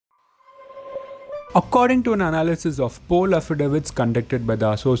According to an analysis of poll affidavits conducted by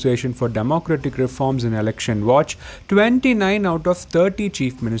the Association for Democratic Reforms and Election Watch, 29 out of 30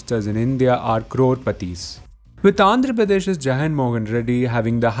 chief ministers in India are crorepatis, with Andhra Pradesh's Jagan Mohan Reddy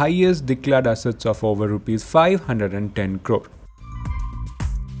having the highest declared assets of over Rs 510 crore.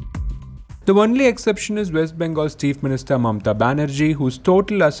 The only exception is West Bengal's Chief Minister Mamata Banerjee, whose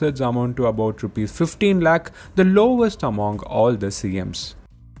total assets amount to about Rs 15 lakh, the lowest among all the CMs.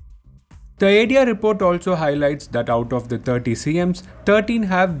 The ADR report also highlights that out of the 30 CMs, 13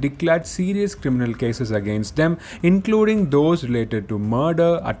 have declared serious criminal cases against them, including those related to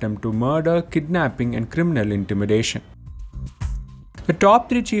murder, attempt to murder, kidnapping and criminal intimidation. The top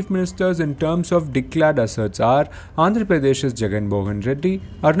 3 chief ministers in terms of declared assets are Andhra Pradesh's Jagan Mohan Reddy,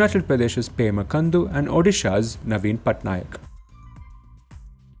 Arunachal Pradesh's Pema Khandu and Odisha's Naveen Patnaik.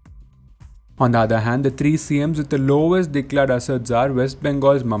 On the other hand, the 3 CMs with the lowest declared assets are West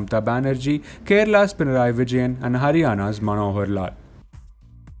Bengal's Mamata Banerjee, Kerala's Pinarayi Vijayan and Haryana's Manohar Lal.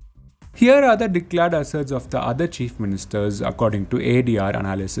 Here are the declared assets of the other chief ministers according to ADR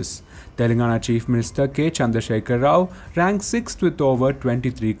analysis. Telangana Chief Minister K. Chandrasekhar Rao ranks 6th with over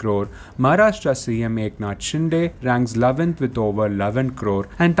 23 crore, Maharashtra CM Eknath Shinde ranks 11th with over 11 crore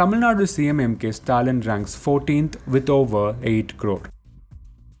and Tamil Nadu CM M.K. Stalin ranks 14th with over 8 crore.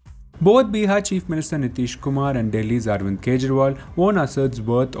 Both Bihar Chief Minister Nitish Kumar and Delhi's Arvind Kejriwal own assets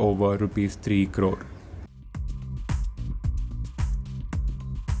worth over Rs 3 crore.